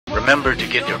Remember to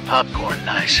get your popcorn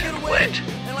nice and wet.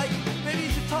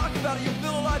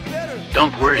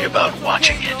 Don't worry about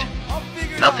watching it.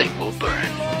 Nothing will burn.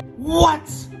 What?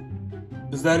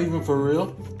 Is that even for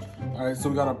real? Alright, so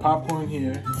we got our popcorn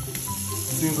here.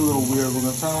 Seems a little weird. We're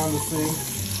gonna turn on the sink.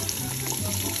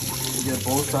 Get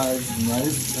both sides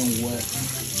nice and wet.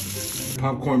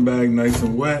 Popcorn bag nice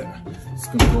and wet. It's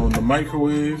gonna go in the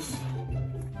microwave.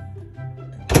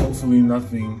 Hopefully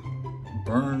nothing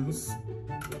burns.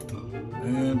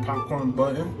 And popcorn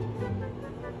button.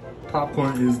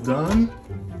 Popcorn is done.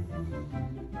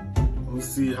 Let's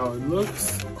see how it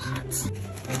looks. Hot.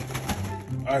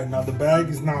 All right, now the bag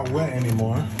is not wet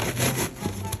anymore.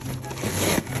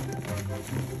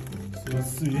 So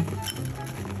let's see.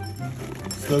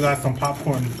 Still got some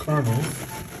popcorn kernels.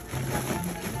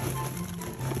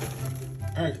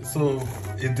 All right, so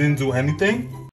it didn't do anything.